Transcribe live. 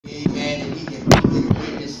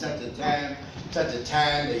time, such a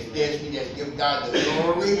time as this. We just give God the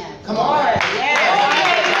glory. Come on.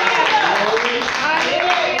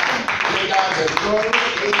 Give God the glory.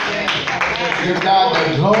 Amen. Give God the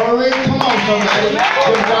glory. Come on, somebody.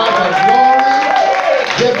 Give God the glory.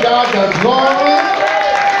 Give God the glory.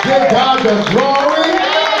 Give God the glory.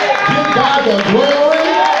 Give God the glory.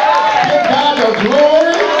 Give God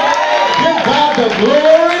the glory.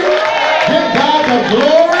 Give God the glory. Give God the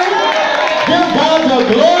glory. Give God the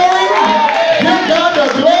glory. Give God the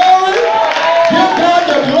glory. Give God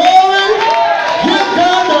the glory. Give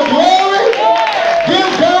God the glory.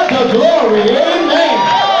 Give God the glory. Amen.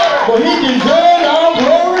 For he deserves all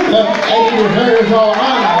glory and he deserves all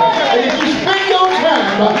honor. And if you spend your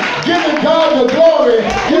time giving God the glory,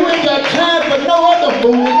 you ain't got time for no other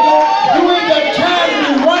fool. You ain't got time to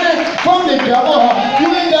be running from the devil. You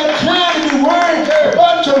ain't got time to be worrying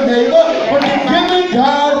about your neighbor, but you're giving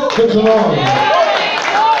God the glory.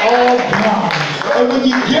 Oh God. And when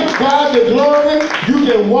you give God the glory, you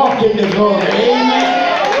can walk in the glory. Amen.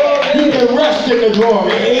 You can rest in the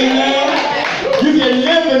glory. Amen. You can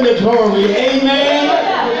live in the glory. Amen.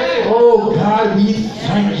 Oh God, we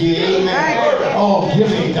thank you. Amen. Oh,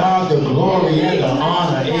 giving God the glory and the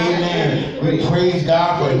honor. Amen. We praise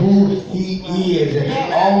God for who he is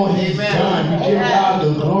and all he's done. We give God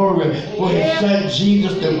the glory for his son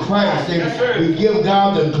Jesus the Christ. And we give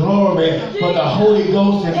God the glory for the Holy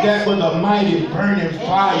Ghost, and that was a mighty burning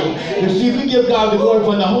fire. You see, we give God the glory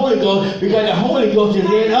for the Holy Ghost because the Holy Ghost is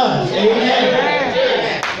in us.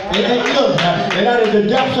 Amen. And look, and out of the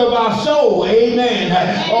depths of our soul, amen,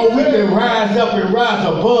 oh, we can rise up and rise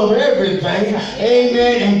above everything,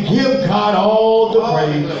 amen, and give God all the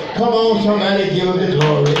praise. Come on, somebody, give him the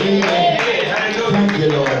glory. Amen. Thank you,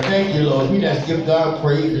 Lord. Thank you, Lord. We just give God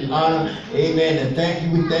praise and honor. Amen. And thank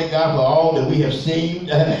you. We thank God for all that we have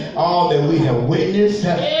seen, all that we have witnessed,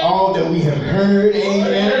 all that we have heard.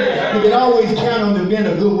 Amen. We can always count on the men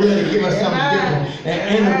of goodwill to give us something different and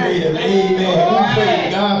innovative. Amen. We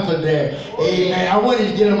praise God for that. Amen. I wanted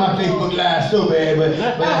to get on my Facebook Live so bad, but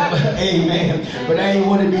amen. But I didn't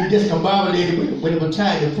want to be discombobulated when it was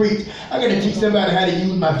time to preach. I got to teach somebody how to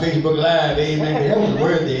use my Facebook Live. Amen. That was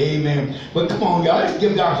worthy. Amen. But come on, y'all. Let's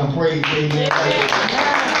give God some praise. Amen.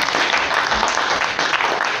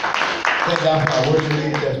 Thank God for our worship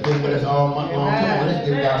leader that's been with us all month long. Come on, let's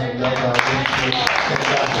give God some love. Thank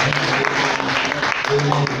God for him.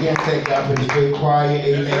 Amen. Again, thank God for this great choir.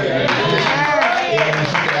 Amen. Amen.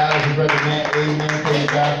 Sister Alice and Brother Matt. Amen. Praise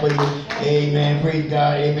God for you. Amen. Praise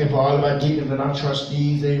God. Amen. For all of our deacons and our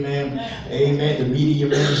trustees. Amen. Amen. The media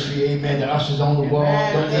ministry. Amen. The ushers on the wall.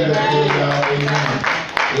 Don't leave us there, y'all. Amen.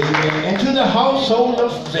 Amen. And to the household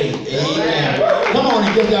of faith. Amen. Come on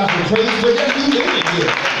and give God some praise for that. You live in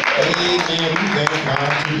here. Amen. We thank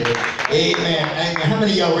God today. Amen. Amen. How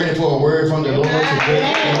many of y'all ready for a word from the Lord today?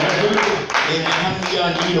 Amen. How many of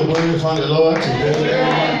y'all need a word from the Lord today?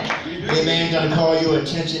 Amen. Amen. Going to call your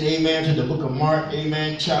attention, amen, to the book of Mark,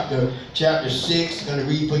 amen, chapter 6. Going to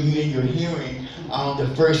read for you in your hearing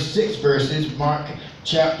the first 6 verses. Mark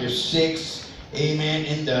chapter 6, amen,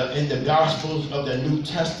 in the Gospels of the New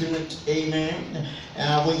Testament, amen.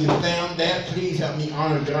 When you found that, please help me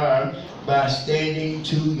honor God by standing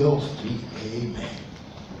to your feet, amen.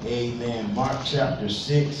 Amen. Mark chapter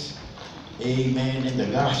 6. Amen. In the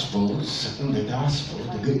Gospels,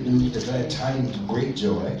 the good news, the glad tidings of great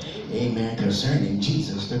joy, amen, concerning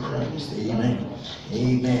Jesus the Christ. Amen.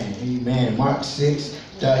 Amen. Amen. Mark 6,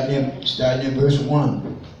 starting in verse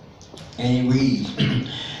 1. And it reads,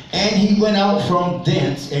 And he went out from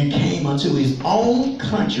thence and came unto his own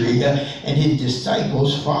country, and his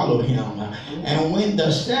disciples followed him. And when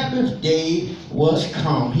the Sabbath day was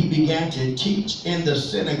come, he began to teach in the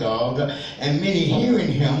synagogue, and many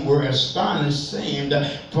hearing him were astonished, saying,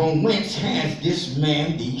 From whence has this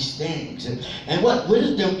man these things? And what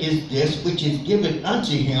wisdom is this which is given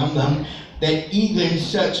unto him, that even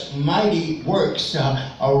such mighty works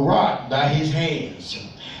are wrought by his hands?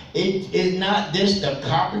 Is not this the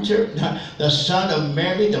carpenter, the son of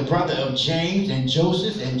Mary, the brother of James and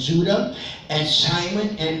Joseph and Judah and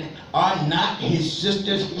Simon, and are not his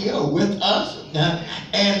sisters here with us?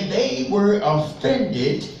 And they were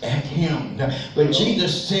offended at him. But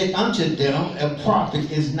Jesus said unto them, A prophet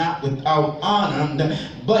is not without honor,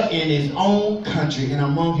 but in his own country and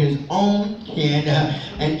among his own kin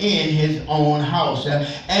and in his own house.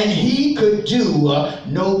 And he could do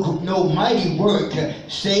no mighty work,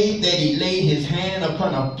 save that he laid his hand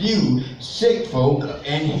upon a few sick folk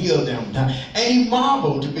and healed them. And he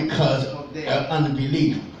marveled because of their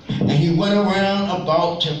unbelief. And he went around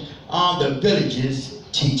about the villages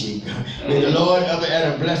teaching. May the Lord ever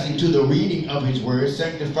add a blessing to the reading of his word,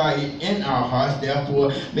 sanctify it in our hearts,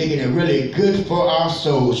 therefore making it really good for our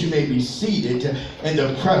souls. You may be seated in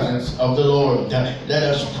the presence of the Lord. Let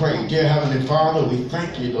us pray. Dear Heavenly Father, we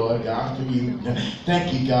thank you, Lord God, for you.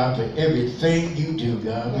 Thank you, God, for everything you do,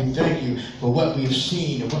 God. We thank you for what we've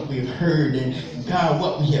seen and what we've heard, and God,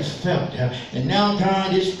 what we have felt. And now,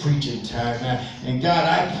 God, it's preaching time. And God,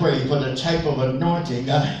 I pray for the type of anointing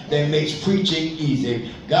that makes preaching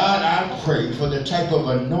easy. God, I pray for the type of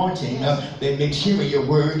anointing that makes hearing your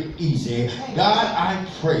word easy. God, I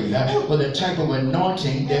pray for the type of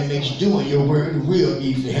anointing that makes doing your word real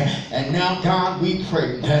easy. And now, God, we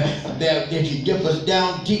pray that you dip us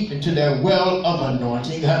down deep into that well of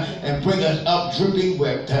anointing and bring us up dripping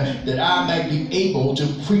wet, that I might be able to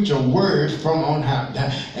preach a word from on high.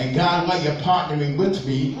 And God, while you're partnering with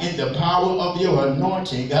me in the power of your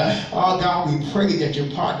anointing, oh God, we pray that you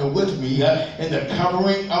partner with me in the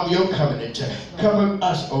covering of your covenant. Cover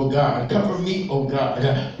us, oh God. Cover me, oh God,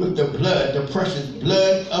 with the blood, the precious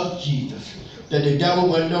blood of Jesus, that the devil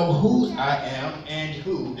will know who I am and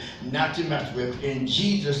who not to mess with. In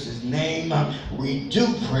Jesus' name, we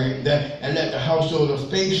do pray that, and let the household of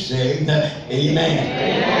faith say, amen.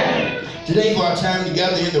 Amen. Today, for our time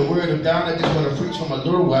together in the Word of God, I just want to preach from a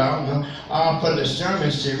little while for the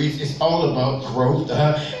sermon series. It's all about growth.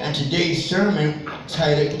 And today's sermon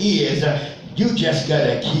title is You Just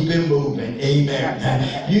Gotta Keep It Moving.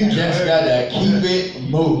 Amen. You just gotta keep it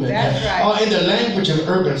moving. That's right. In the language of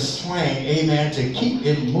urban slang, amen, to keep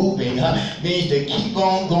it moving means to keep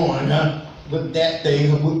on going with that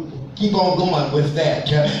thing. Keep on going with that.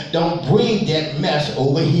 Don't bring that mess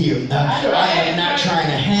over here. I am not trying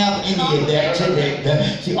to have any of that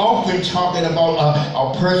today. See, often talking about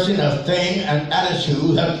a person, a thing, an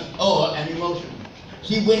attitude, or an emotion.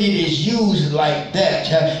 See, when it is used like that,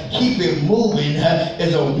 keep it moving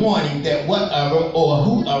is a warning that whatever or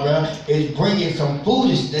whoever is bringing some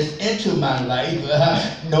foolishness into my life,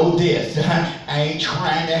 know this. I ain't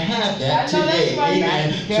trying to have that today.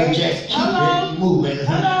 Amen. So just keep it moving.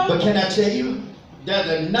 But can I tell you,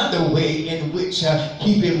 there's another way in which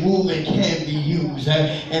keep it moving can be used.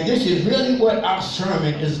 And this is really what our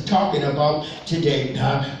sermon is talking about today.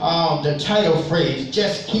 The title phrase,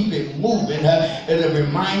 just keep it moving, is a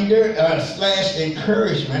reminder /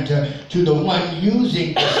 encouragement to the one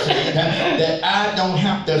using the saying that I don't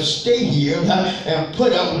have to stay here and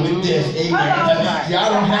put up with this. Amen. See, I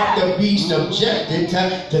don't have to be subjected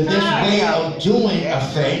to this way of doing a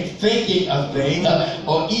thing, thinking a thing,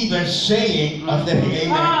 or even saying a thing.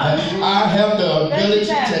 Amen. I have the ability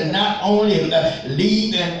to not only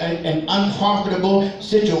leave an unprofitable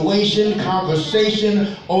situation,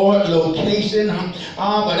 conversation, or location,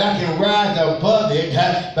 but I can rise above it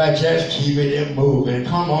by just keeping it moving.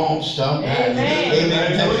 Come on, somebody. Amen.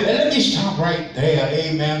 Amen. And let me stop right there.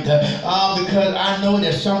 Amen. Because I know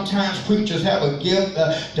that sometimes preachers have a gift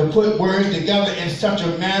to put words together in such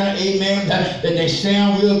a manner, amen, that they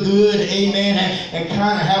sound real good, amen, and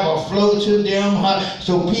kind of have a flow to them.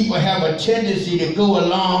 So people have a tendency to go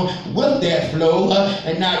along with that flow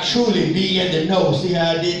and not truly be in the know. See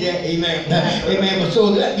how I did that? Amen. Amen. But so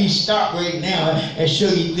let me stop right now and show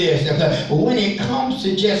you this. When it comes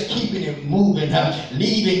to just keeping it moving,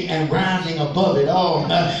 leaving and rising above it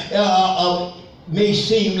all, may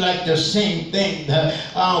seem like the same thing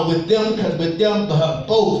with them, because with them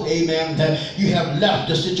both, amen, you have left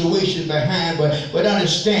the situation behind, but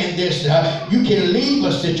understand this, you can leave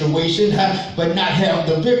a situation but not have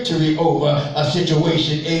the victory over a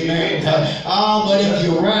situation, amen. But if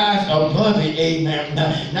you rise above it, amen,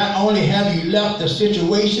 not only have you left the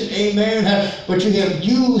situation, amen, but you have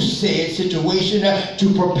used said situation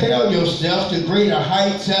to propel yourself to greater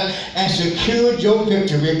heights and secured your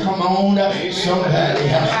victory. Come on, somebody.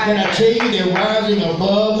 Can I tell you that rising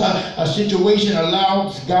above a situation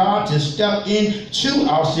allows God to step into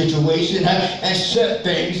our situation and set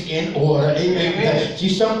things in order. Amen. See,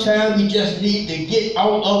 sometimes we just need to get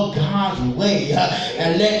out of God's way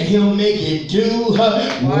and let Him make it do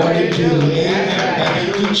what it do.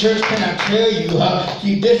 Amen. See, church, can I tell you,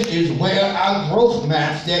 see, this is where our growth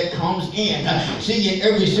mindset comes in. See, in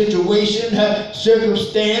every situation,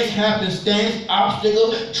 circumstance, happenstance,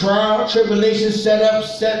 obstacle, trial, tribulation, situation,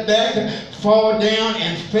 setback, fall down,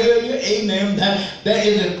 and failure, amen, there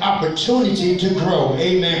is an opportunity to grow,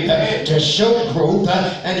 amen, to show growth,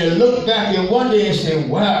 and to look back and one day and say,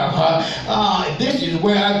 wow, this is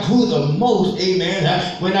where I grew the most,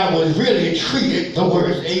 amen, when I was really treated the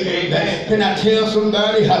worst, amen. Can I tell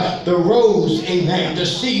somebody, the rose, amen, the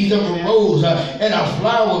seeds of a rose in a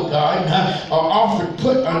flower garden are often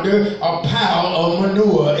put under a pile of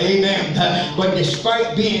manure, amen, but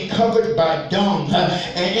despite being covered by dung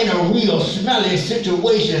and in a real smelly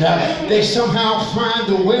situation, they somehow find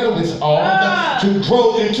the wherewithal to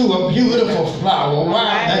grow into a beautiful flower.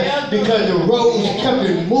 Why? Because the rose kept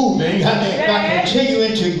it moving by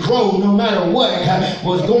continuing to grow no matter what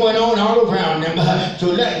was going on all around them. So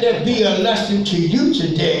let that be a lesson to you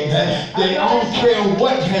today. That I don't care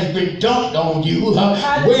what has been dumped on you,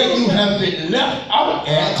 where you have been left out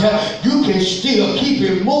at, you can still keep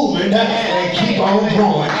it moving and keep on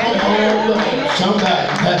growing.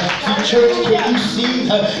 Somebody, see, church, can you see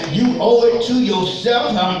you owe it to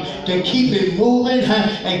yourself to keep it moving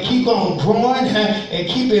and keep on growing and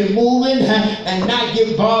keep it moving and not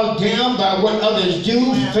get bogged down by what others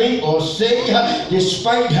do, think, or say,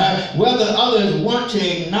 despite whether others want to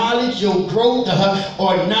acknowledge your growth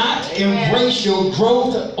or not, embrace your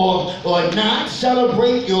growth or not,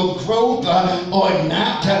 celebrate your growth or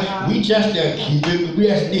not. We just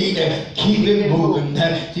need to keep it moving.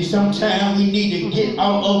 See, sometimes we need to get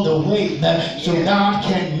out of the way so God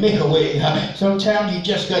can make a way. Sometimes you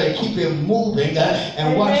just got to keep it moving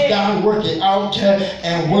and watch God work it out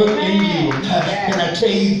and work in you. Can I tell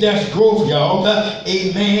you that's growth, y'all?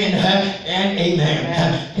 Amen and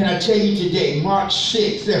amen. Can I tell you today, Mark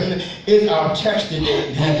 6 is our text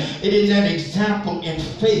today. It is an example in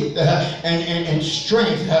faith and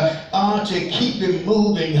strength to keep it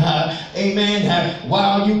moving, amen,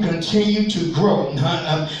 while you continue to grow.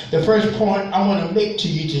 The first point I want to make to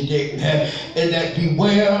you today is that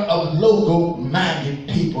beware of local-minded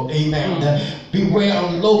people, amen. Beware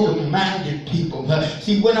of local-minded people.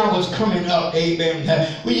 See, when I was coming up,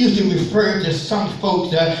 amen, we used to refer to some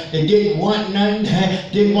folks that didn't want none,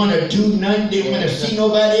 didn't want to do none, didn't want to see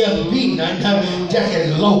nobody else be none, just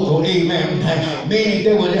as local, amen. Meaning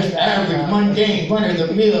they were just average, mundane,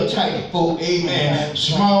 run-of-the-mill type folk, amen.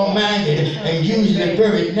 Small-minded and usually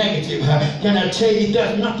very negative. Can I tell you,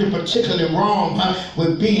 there's nothing particularly wrong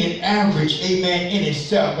with being average, amen, in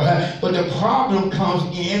itself. But the problem comes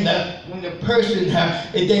in when the person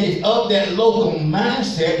that is of that local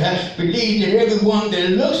mindset believes that everyone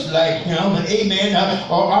that looks like him, amen,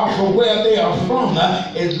 or are from where they are from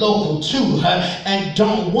is local too, and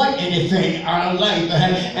don't want anything out of life,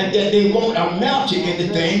 and that they won't amount to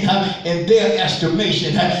anything in their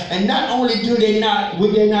estimation. And not only would they not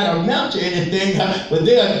amount to anything, but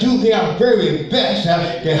they'll do their very best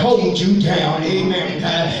to hold you down, amen.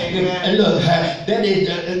 And look, that is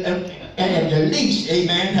and at the least,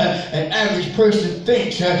 amen, an average person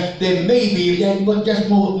thinks that maybe that's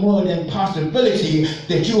more than possibility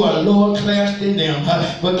that you are lower class than them.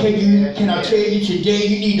 But can I tell you today,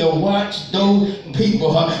 you need to watch those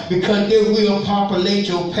people because they will populate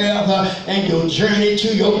your path and your journey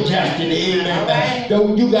to your destiny, amen.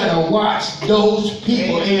 You got to watch those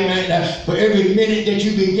people, amen. For every minute that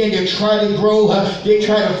you begin to try to grow, they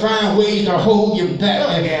try to find ways to hold you back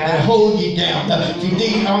and hold you down. See,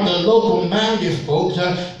 these are the local-minded folks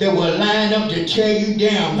that will line up to tear you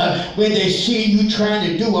down when they see you trying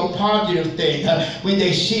to do a positive thing, when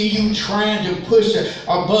they see you trying to push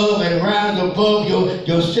above and rise above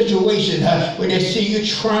your situation, when they see you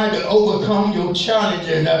trying to overcome your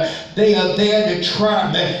challenges. They are there to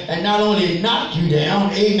try and not only knock you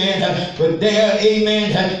down, amen, but they're,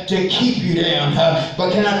 amen, to keep you down.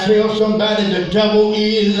 But can I tell somebody the devil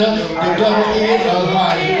is a liar?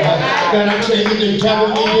 Can I tell you the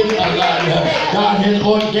devil is a liar? God has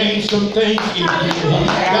ordained some things in you.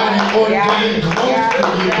 God has ordained growth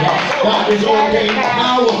for you. God has ordained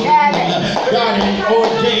power for you. God has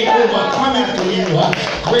ordained overcoming for you.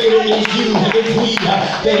 Greater is you than he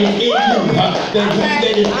that is in you, than he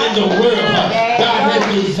that is in the world. God has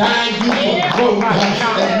designed you for growth.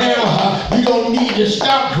 And now you don't need to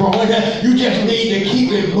stop growing. You just need to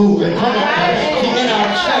keep it moving. Come on. See, in our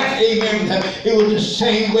text, amen, it was the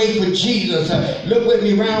same way for Jesus. Look with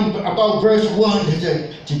me around about verse 1.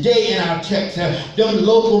 Today in our text, them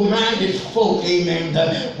local-minded folk, amen,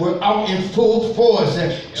 were out in full force.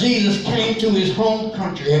 Jesus came to his home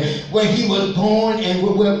country where he was born and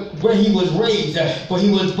where where he was raised. For he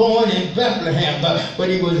was born in Bethlehem, but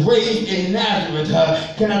he was raised in Nazareth.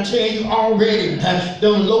 Can I tell you already,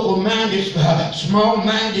 those local-minded,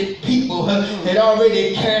 small-minded people had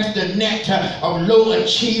already cast the net of low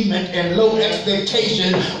achievement and low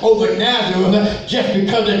expectation over Nazareth just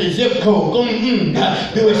because of the zip code.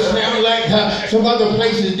 Do it sound like some other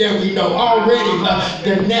places that we know? Already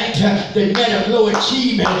the net of low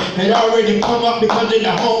achievement had already come up because of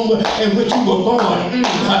the home in which you were born.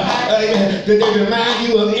 Did they remind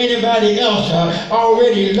you of anybody else?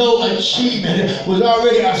 Already low achievement was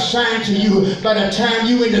already assigned to you by the time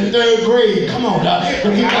you in the 3rd grade. Come on,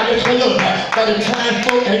 look, by the time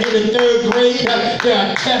folk are in the 3rd grade, there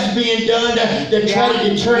are tests being done that try to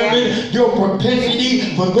determine your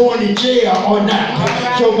propensity for going to jail or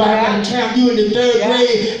not. So by the time you in the 3rd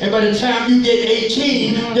grade, and by the time you get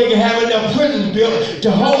 18, they can have enough prisons built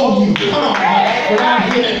to hold you. Come on, but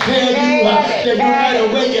I'm here to tell you that no matter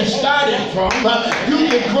where you started from, you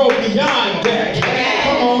can grow beyond that.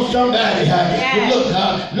 Come on, somebody. Look,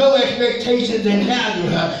 low expectations in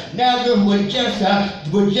Nazareth. Nazareth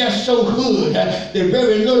was just so good that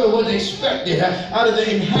very little was expected out of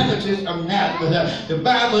the inhabitants of Nazareth. The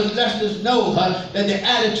Bible lets us know that the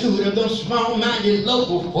attitude of those small-minded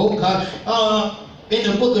local folk in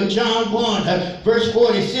the book of John 1, verse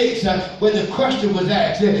 46, where the question was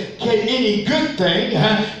asked, can any good thing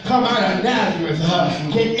come out of Nazareth?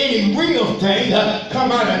 Can any real thing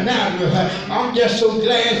come out of Nazareth? I'm just so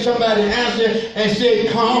glad somebody answered and said,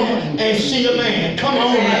 come and see a man. Come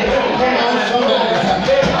on, somebody.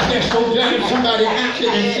 I'm just so glad somebody answered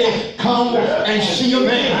and said, come and see a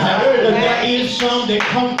man. But there is some that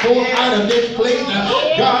come forth out of this place.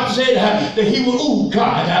 God said that he will,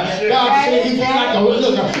 God said he was like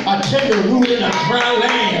a tender root in a dry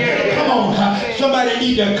land. Come on, somebody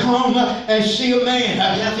need to come and see a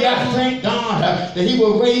man. See, I thank God that he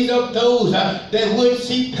will raise up those that would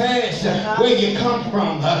see past where you come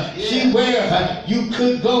from, see where you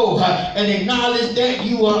could go, and acknowledge that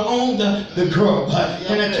you are on the grove.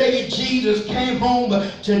 And I tell you, Jesus came home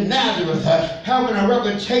to Nazareth having a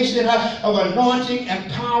reputation of anointing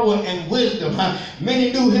and power and wisdom.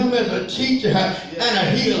 Many knew him as a teacher and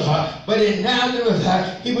a healer, but in Nazareth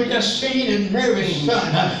he was just seen as Mary's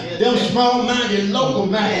son. Them small-minded,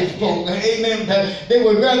 local-minded folk, amen, they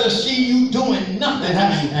would rather see you doing nothing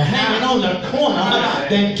and hanging on the corner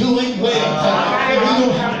than doing well. You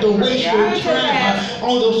don't have to waste your time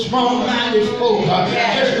on those small-minded folk.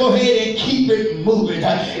 Just go ahead and keep it moving,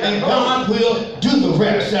 and God will do the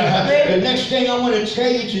rest. The next thing I want to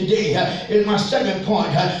tell you today is my second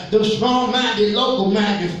point. Those small-minded,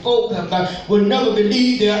 local-minded folk will never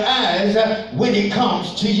believe their eyes when it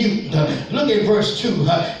comes to you. Look at verse 2.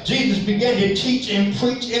 Jesus began to teach and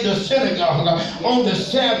preach in the synagogue on the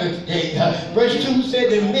Sabbath day. Verse 2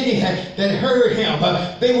 said that many that heard him,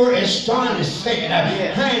 they were astonished, saying,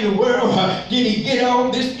 how in the world did he get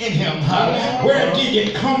all this in him? Where did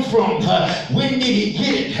it come from? When did he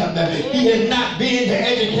get it? He had not been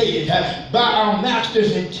educated by our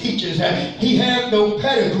masters and teachers. He has no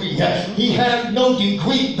pedigree. He has no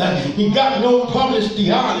degree. He got no published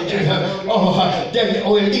theology.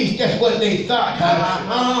 Or at least that's what they thought.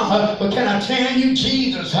 But can I tell you,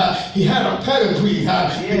 Jesus, he had a pedigree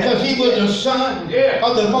because he was the son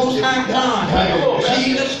of the Most High God.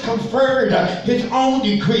 Jesus conferred his own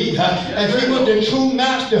degree as he was the true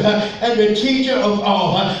master and the teacher of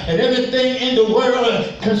all. And everything in the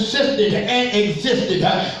world consisted and existed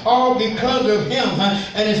all because of him.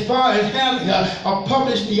 And as far as having a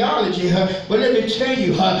published theology, but let me tell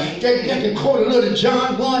you, they can quote a little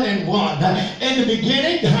John 1 and 1. In the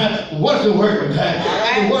beginning was the Word.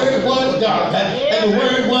 The Word was God. And the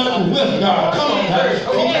Word was with God. Come on.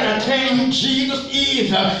 Can I tell you, Jesus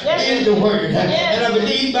is the Word. And I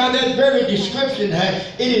believe by that very description,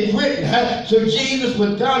 it is written. So Jesus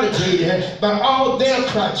was validated by all their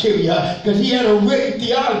criteria because he had a written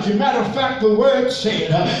theology. Matter of fact, the Word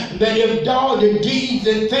said that if all the deeds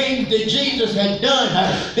and things that Jesus had done,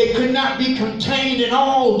 they could not be contained in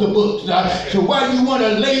all the books. So why do you want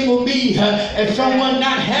to label me as someone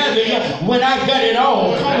not having when I got it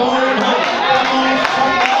all? Come on,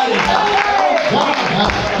 somebody. God,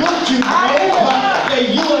 don't you know that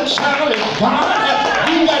you are a child of God?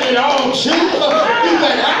 You got it all too. You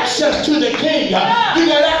got access to the King. You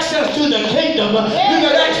got access to the kingdom. You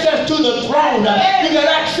got access to the throne. You got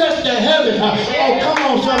access to heaven. Oh, come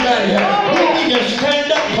on, somebody. You need to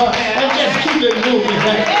stand up and just keep it moving.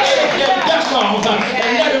 Shake that dust off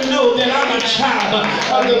and let them know that I'm a child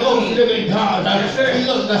of the most living God.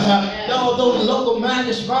 Look, all those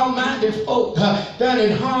local-minded, small-minded folk found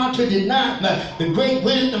it hard to deny the great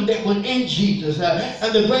wisdom that was in Jesus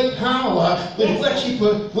and the great power with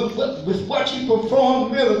what he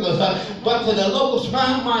performed miracles. But for the local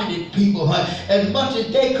small-minded people, as much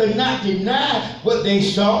as they could not deny what they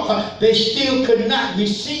saw, they still could not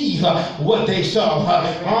receive what they saw.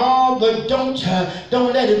 Oh, but don't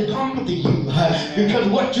let it bother you, because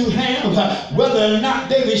what you have, whether or not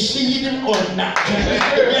they receive it or not,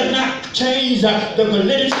 it does not change the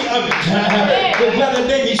validity of it. But whether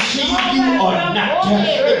they receive you or not,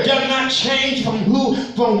 it does not change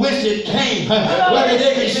from which it came. Whether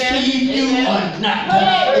they receive you or not,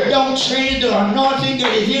 it don't change the anointing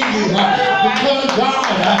that is in you, because God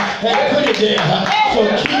has put it there. So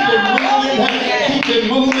keep it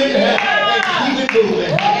moving, and keep it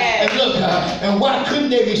moving. And look, and why couldn't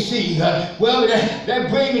they receive? Well, that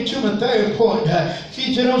brings me to my third point.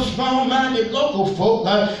 See, to those small-minded local folk,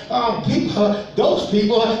 those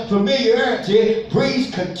people, familiarity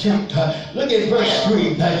breeds contempt. Look at verse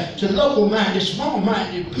 3. To local-minded,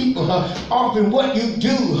 small-minded people, often what you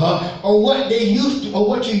do or what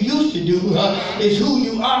you used to do is who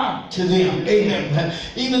you are to them. Amen.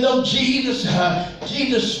 Even though Jesus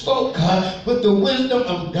spoke with the wisdom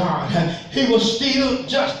of God, he was still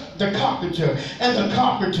just the carpenter and the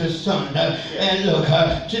carpenter's son. And look,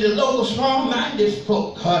 to the local small-minded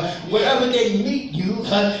folk, wherever they meet you,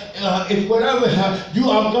 if whatever you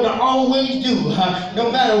are going to always do,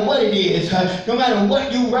 no matter what it is, no matter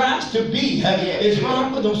what you rise to be, it's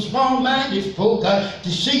hard for those small-minded folk to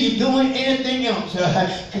see you doing anything else.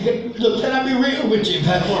 Look, can I be real with you?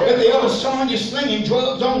 If they ever saw you slinging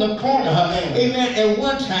drugs on the corner, amen, at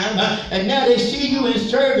one time, and now they see you in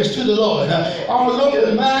service to the Lord, all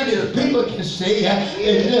local-minded people can say,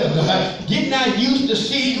 look, didn't I used to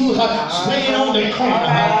see you slinging on the corner?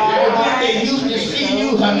 Didn't they used to see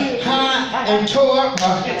you high and tore up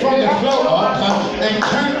from the floor up and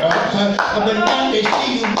turned up? But now they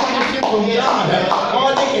see you witnessing from God.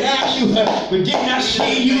 All they can ask you, but didn't I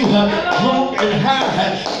see you drunk and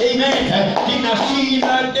high? Amen. Didn't I see you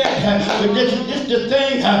like that? But this is the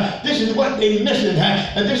thing. This is what they missing.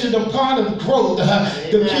 And this is the part of growth.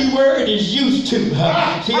 The key word is used to.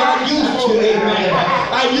 See, I used to, amen.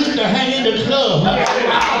 I used to hang in the club. I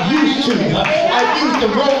used to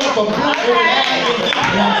roll up a blunt every now and then.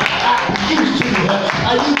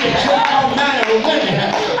 I used to check all manner of women.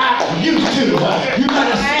 I used to. You might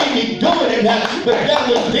have seen me doing it, but that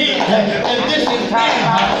was then. And this is now.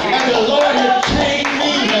 And the Lord has changed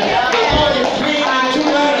me. The Lord has came into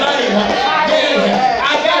my life. Yeah,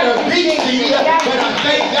 I got a big deal, but I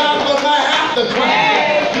thank God for my after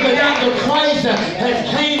Christ. Because after Christ has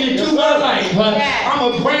came into my life, I'm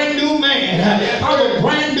a brand new man. I'm a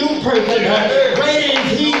brand new person. Greater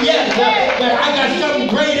is he, yes, but I got something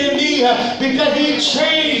great in me because he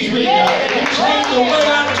changed me. He changed the way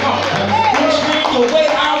I talk. He changed the way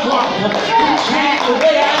I walk. He changed the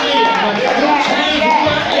way I live. He changed who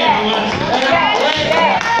I am. And I'm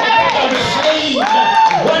glad I'm saved.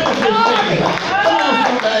 Wonderful thing. Come on,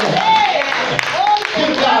 somebody.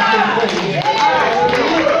 Give God some praise.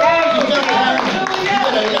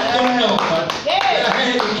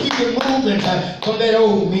 From that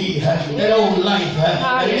old me, that old life,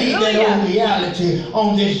 and leave that old reality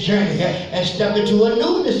on this journey and step into a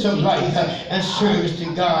newness of life and service to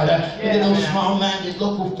God. Look at those small-minded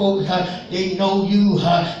local folks. They know you.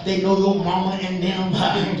 They know your mama and them.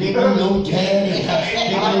 They know your daddy.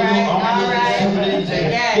 They know your uncles and siblings.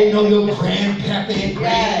 They know your grandpappy and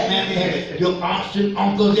grandmammy, your aunts and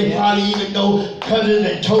uncles. They probably even know cousins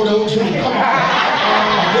and Toto too. Come on.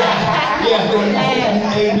 Yeah, they know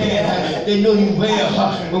you. Amen. They know you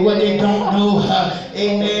well, but what they don't know,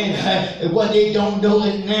 amen, what they don't know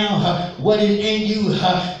is now what is in you.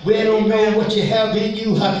 They don't know what you have in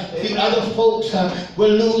you. The other folks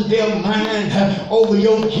will lose their mind over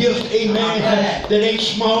your gift, amen, that ain't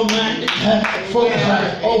small-minded. Folks,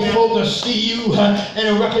 folks will see you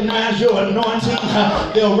and recognize your anointing.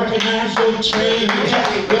 They'll recognize your change.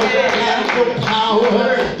 They'll recognize your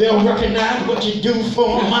power. They'll recognize what you do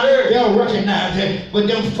for them. They'll recognize it. But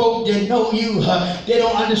them folk that know you, they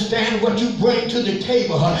don't understand what you bring to the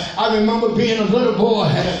table. I remember being a little boy,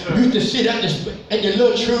 used to sit at the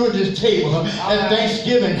little children's table at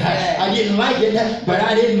Thanksgiving. I didn't like it, but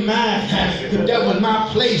I didn't mind. That was my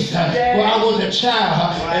place where I was a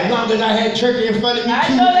child. As long as I had turkey in front of me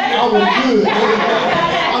too, I was good.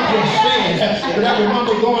 I'm just saying. But I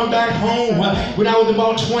remember going back home when I was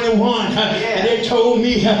about 21, and they told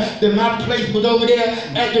me that my place was over there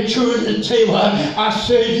at the children's table. I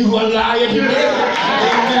said, you a liar today.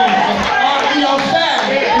 Amen. eat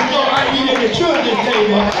outside before I eat at the children's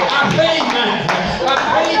table. I paid mine. I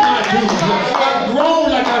paid my dues. I've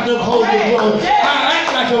grown like I'm supposed to grow. I act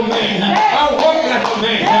like a man. I walk like a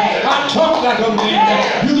man. I talk like a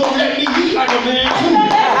man. You gonna let me eat like a man too?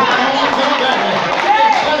 I want to better.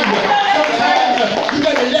 Sometimes you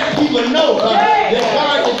gotta let people know that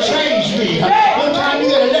God has changed me. Sometimes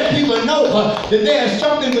you gotta let people know that there's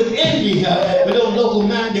something within me. But those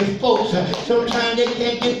local-minded folks, sometimes they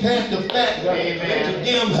can't get past the fact that to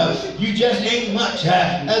them, you just ain't much.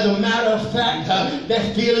 As a matter of fact,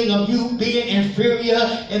 that feeling of you being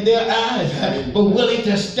inferior in their eyes, but willing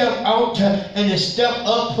to step out and to step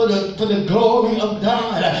up for the glory of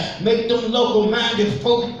God, make them local-minded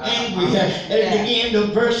folks angry. At the end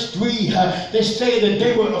of verse 3, they say that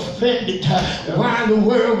they were offended. Why in the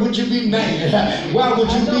world would you be mad? Why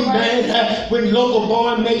would you be mad when local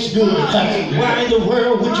boy makes good? Why in the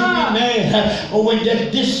world would you be mad? Or when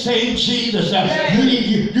this same Jesus,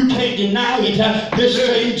 you can't deny it, this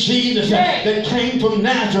same Jesus that came from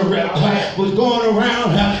Nazareth was going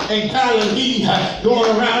around in Galilee,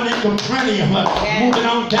 going around in Capernaum, moving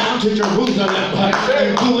on down to Jerusalem,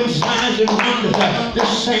 and doing signs and wonders.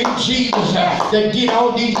 This same Jesus that did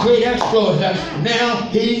all these great exploits, now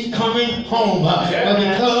he's coming home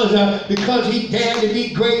because he dared to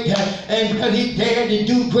be great, and because he dared to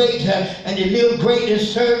do great and to live great in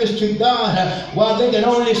service to God. While they could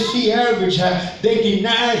only see average, they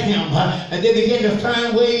denied him, and they began to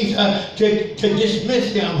find ways to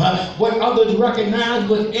dismiss him. What others recognized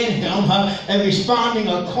was in him, and responding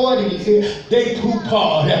accordingly, they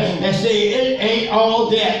poo-pawed and say, it ain't all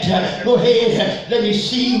that. Go ahead, let me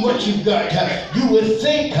see what you got. You would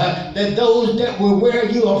think that those that were where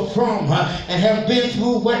you are from and have been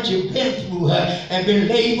through what you've been through and been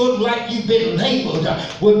labeled like you've been labeled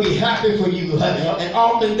would be happy for you. And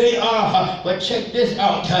often they are, but check this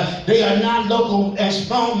out. They are not local and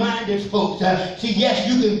small-minded folks. See, yes,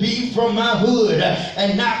 you can be from my hood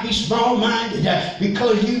and not be small-minded,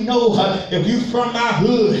 because you know if you from my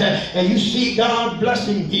hood and you see God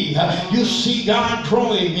blessing me, you see God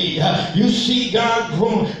growing me, you see God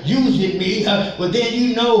using me, but then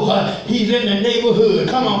you know he's in the neighborhood.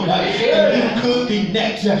 Come on, and you could be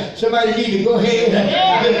next. Somebody need to go ahead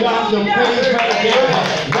and give God some praise right there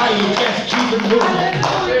while you just keep it moving.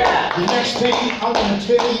 The next thing I want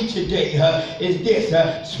to tell you today is this.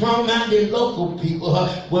 Small-minded local people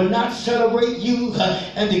will not celebrate you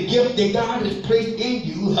and the gift that God has placed in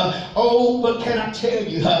you. Oh, but can I tell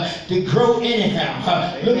you, to grow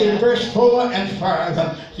anyhow. Look at verse 4 and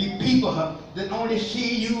 5. See, people that only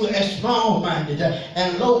see you as small-minded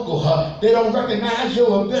and local, they don't recognize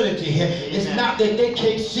your ability. It's not that they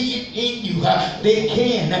can't see it in you. They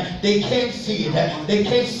can see it. They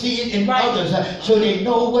can't see it in others, so they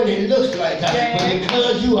know what it looks like. But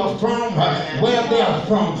because you are from where they are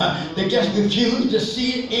from, they just refuse to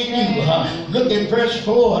see it in you. Look at verse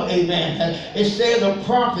 4, amen. It says a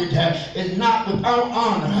prophet is not without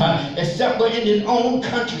honor except for in his own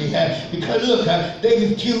country, because look, they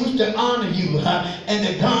refuse to honor you and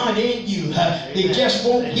the God in you. They just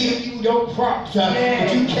won't give you your props,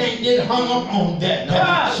 but you can't get hung up on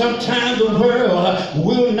that. Sometimes the world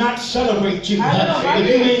will not celebrate you. If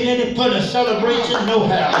you ain't in it for the celebration, no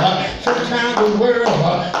how. Sometimes the world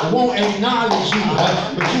won't acknowledge you,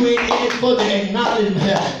 but you ain't in it for the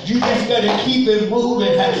acknowledgement. You just got to keep it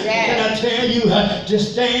moving. Can I tell you to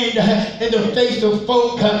stand in the face of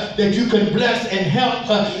folk that you can bless and help,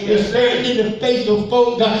 to stand in the face of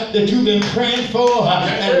folk that you've been praying for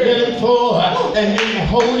and living for and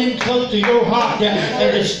holding close to your heart,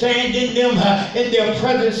 and to stand in them in their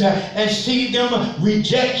presence and see them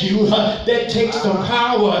reject you. That takes some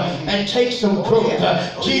power and takes some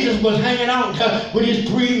growth. Jesus was hanging out with his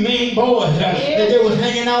 3 main boys, and they was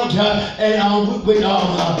hanging out with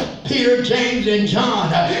Peter, James, and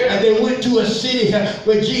John, and they went to a city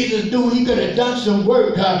where Jesus knew he could have done some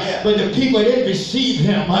work, but the people didn't receive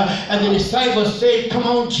him, and the disciples said, come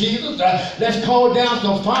on, Jesus, let's call down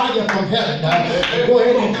some fire from heaven. Go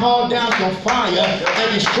ahead and call down some fire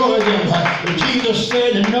and destroy them. But Jesus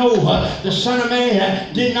said, no, the Son of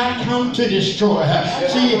Man did not come to destroy.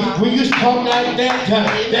 See, when you talk like that,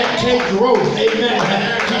 that takes growth. Amen.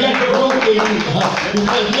 See, that growth in you.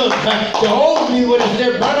 Because look, the old me would have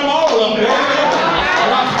said, burn them all up. But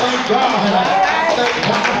I thank God. Thank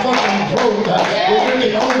God for some growth. We're going to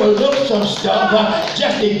overlook some stuff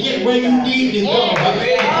just to get where you need to go.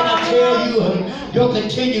 Can I tell you, Your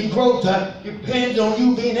continued growth depends on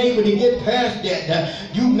you being able to get past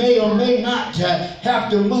that. You may or may not have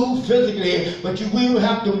to move physically, but you will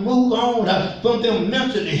have to move on from them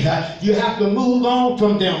mentally. You have to move on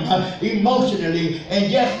from them emotionally,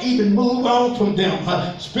 and yes, even move on from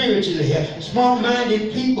them spiritually.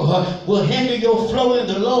 Small-minded people will hinder your flow in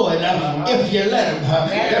the Lord if you let them.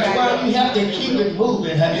 That's why you have to keep it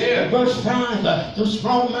moving. Verse 5, the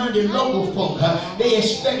small-minded local folk, they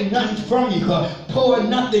expect nothing from you, pour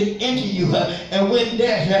nothing into you, and when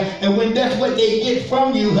that's what they get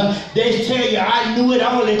from you, they tell you, I knew it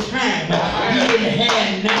all the time. He didn't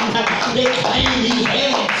have nothing. They claim he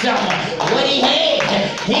had something. What he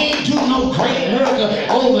had, he ain't do no great miracle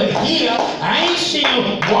over here. I ain't seen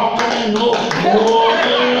him walking in no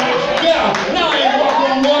water. Yeah, no, I ain't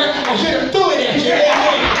walking on water. I should have threw it at you.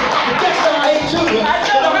 Amen. But that's all right too. But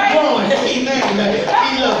I'm growing. Amen.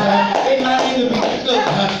 He look, they might even be look,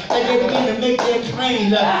 and they begin to make their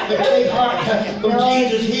claims, but take heart from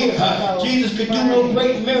Jesus here. Jesus could do no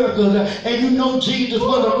great miracles, and you know Jesus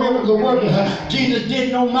was a miracle worker. Jesus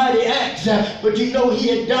did no mighty acts, but you know he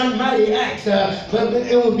had done mighty acts, but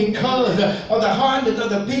it was because of the hardness of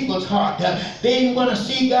the people's heart. They didn't want to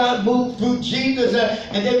see God move through Jesus,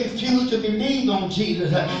 and they refused to believe on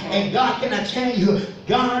Jesus. And God, can I tell you,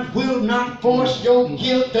 God will not force your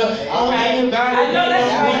gift on anybody that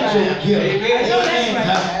don't want your gift.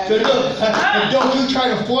 Amen. So look, don't you try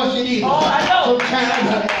to force it either.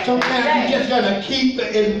 Sometimes you just gotta keep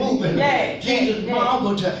it moving. Jesus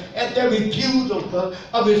marveled at their refusal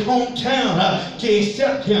of his hometown to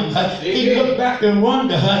accept him. He looked back and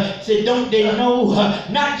wondered, said, don't they know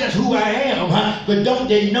not just who I am, but don't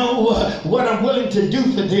they know what I'm willing to do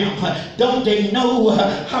for them? Don't they know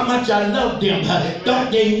how much I love them?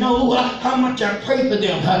 Don't they know how much I pray for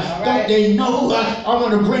them? Don't they know I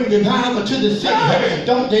want to bring revival to the city?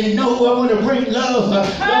 Don't they know I want to bring love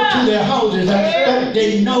to their houses? Don't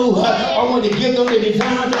they know I want to give them the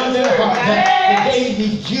desires of their heart? And they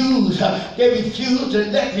refuse to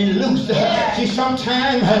let me loose. See,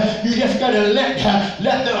 sometimes you just got to let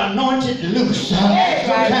the anointed loose.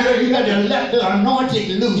 Sometimes you got to let the anointed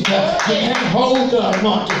loose. You can't hold the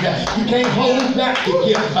anointed. You can't hold back the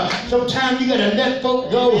gift. Sometimes you got to let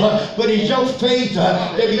folk go, but it's your faith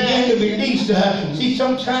that begin to release. See,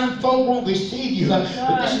 sometimes folk won't receive you,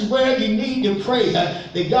 but this is where you need to pray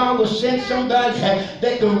that God will send somebody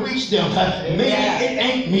that can reach them. Maybe it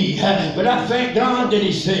ain't me, but I thank God that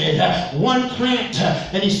he said one plant,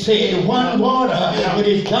 and he said one water, but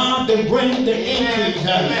it's God that brings the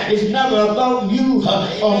increase. It's never about you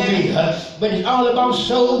or me, but it's all about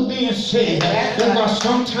souls being saved. That's why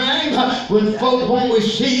sometimes when folk won't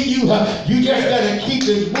receive you, you just got to keep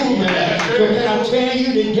it moving. So can I tell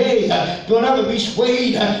you today, don't ever be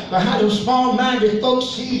swayed by how those small-minded folks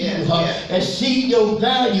see you and see your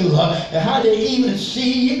value and how they even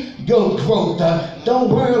see your growth. Don't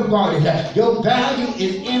worry about it. Your value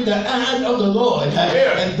is in the eyes of the Lord,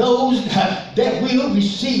 and those that will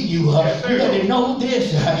receive you. You got to know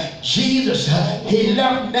this. Jesus, he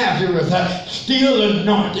left Nazareth still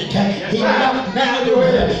anointed. He left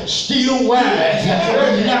Nazareth still wise.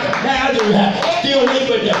 He left Nazareth still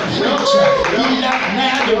able to preach. He left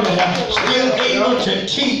Nazareth still able to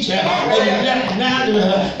teach. And he left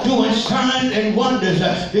Nazareth doing signs and wonders,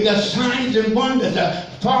 because signs and wonders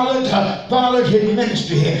followed his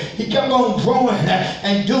ministry. He kept on growing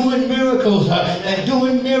and doing miracles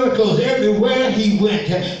everywhere he went.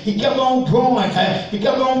 He kept on growing. He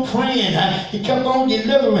kept on praying. He kept on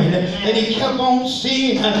delivering, and he kept on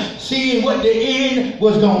seeing what the end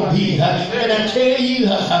was going to be. And I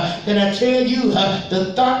tell you,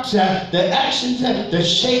 the thoughts, the actions, the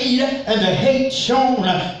shade, and the hate shown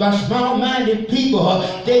by small-minded people,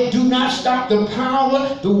 they do not stop the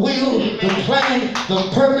power, the will, the plan,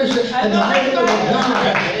 the purpose, and the miracle of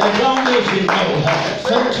God, as long as you know.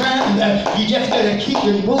 Sometimes you just got to keep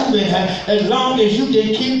it moving as long as you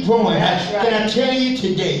can keep growing. Can I tell you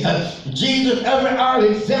today, Jesus, our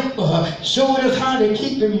example, showed us how to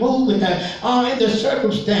keep it moving in the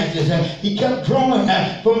circumstances. He kept growing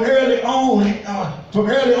from early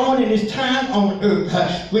on in his time on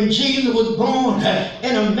earth. When Jesus was born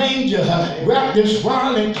in a manger, wrapped in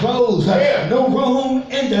swaddling clothes, no room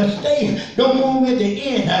in the stable, no room in the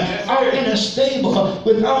inn, out in a stable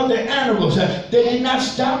with all the animals. They did not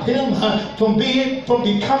stop him from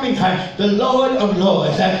becoming the Lord of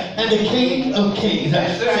Lords and the King of Kings.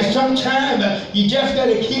 Sometimes you just got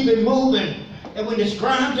to keep it moving And when the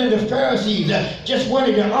scribes and the Pharisees just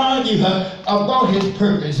wanted to argue about his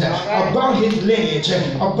purpose, about his lineage,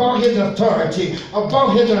 about his authority,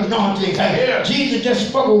 about his anointing, Jesus just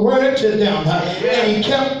spoke a word to them, and he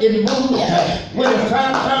kept it moving. When the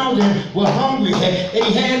 5,000 were hungry, and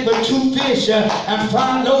he had but 2 fish and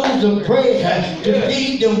 5 loaves of bread to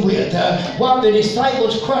feed them with, while the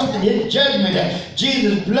disciples questioned his judgment,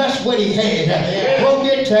 Jesus blessed what he had, broke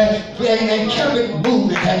it and kept it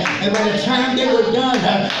moving. And by the time they were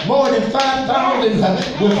done, more than 5,000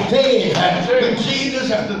 were fed. When Jesus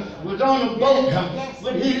was on the boat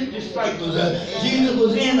with his disciples, Jesus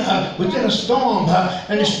was in a storm,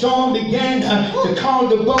 and the storm began to cause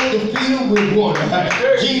the boat to fill with water.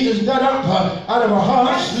 Jesus got up out of a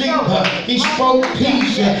hard sleep. He spoke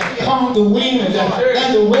peace, calmed the winds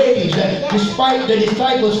and the waves, despite the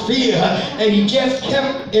disciples' fear, and he just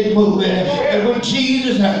kept it moving. And when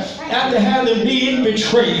Jesus, after having been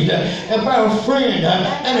betrayed by a friend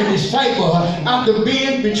and a disciple, after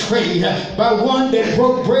being betrayed by one that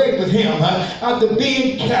broke bread with him, after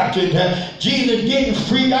being captured, Jesus didn't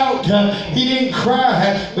freak out, he didn't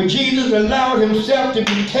cry, but Jesus allowed himself to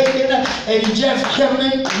be taken, and he just kept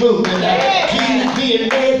it moving. Jesus being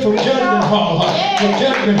led from judgment hall to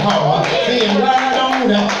judgment hall, being lied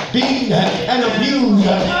on, beaten, and abused.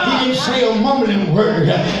 He didn't say a mumbling word.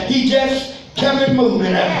 He just kept it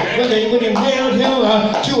moving. When they nailed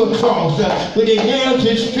him to a cross, when they nailed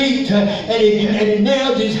his feet and they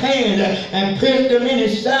nailed his hands and pierced them in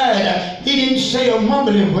his side, he didn't say a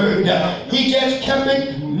mumbling word. He just kept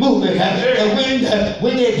it moving. And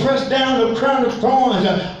when they pressed down the crown of thorns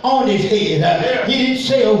on his head, he didn't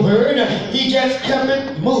say a word. He just kept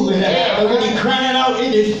it moving. And when he cried out,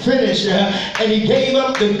 "It is finished," and he gave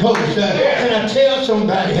up the ghost, can I tell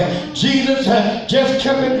somebody, Jesus just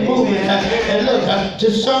kept it moving. And look,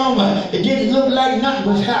 to some, it didn't look like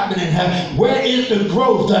nothing was happening. Where is the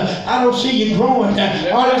growth? I don't see you growing.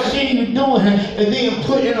 All I see you doing is being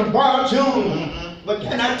put in a bar tomb. But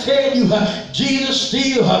can I tell you, Jesus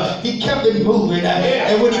still, he kept it moving.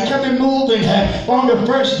 And when he kept it moving on the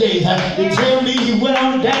first day, they tell me he went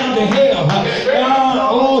on down to hell.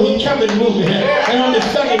 He kept it moving. And on the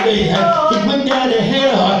second day, he went down to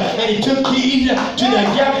hell and he took keys to the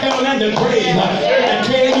death, hell, and the grave. And I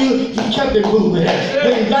tell you, he kept it moving.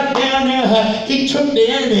 When he got down there, he took the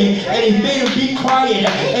enemy and he made him be quiet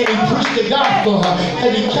and he preached the gospel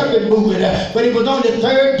and he kept it moving. But it was on the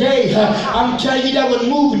third day, I'm telling you, that was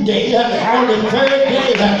moving day. On the third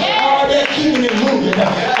day, all that keeping it moving,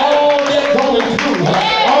 all that going through,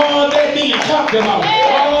 all that being talked about,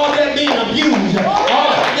 all that being abused,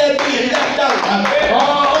 all that being left out,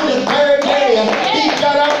 on the third day, he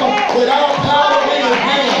got up with all power in his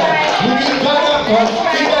hand. When he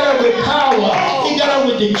got up with power. He got up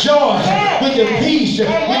with the joy, with the peace,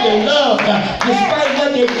 with the love. Despite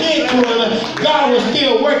what they did to him, God was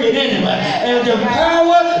still working in him. And the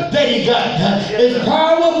power that he got is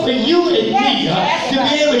power for you and me to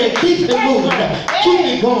be able to keep it moving, keep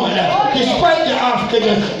it going, despite the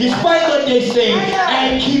obstacles, despite what they say,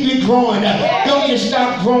 and keep it growing. Don't you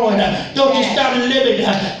stop growing. Don't you stop living.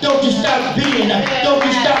 Don't you stop being. Don't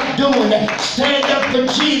you stop doing. Stand up for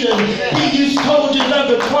Jesus. Be you soldiers of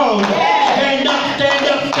the cross. Stand up, stand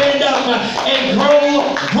up, stand up, and grow,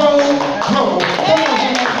 grow, grow. Come on,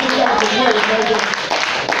 somebody, get out the word, baby.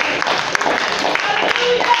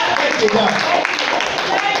 Thank you, God.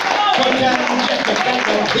 Sometimes you just got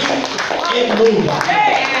to keep it moving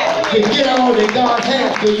to get all that God has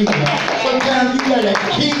for you. Sometimes you got to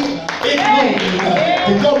keep it moving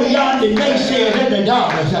to go beyond the naysayers and the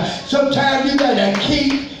doubters. Sometimes you got to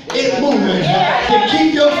keep it moving to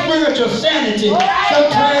keep your spiritual sanity.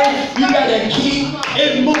 Sometimes you got to keep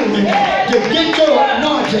it moving to get your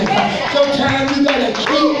anointing. Sometimes you got to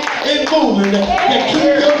keep it moving to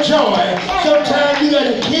keep your joy. Sometimes you got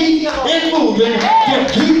to keep it moving to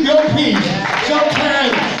keep your peace.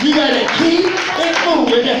 Sometimes you got to keep it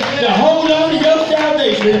moving to hold on to your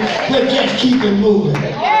salvation, but just keep it moving.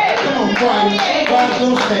 Come on, Christ. Christ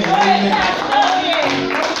don't sing. Amen.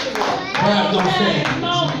 Christ don't sing.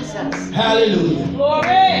 Hallelujah.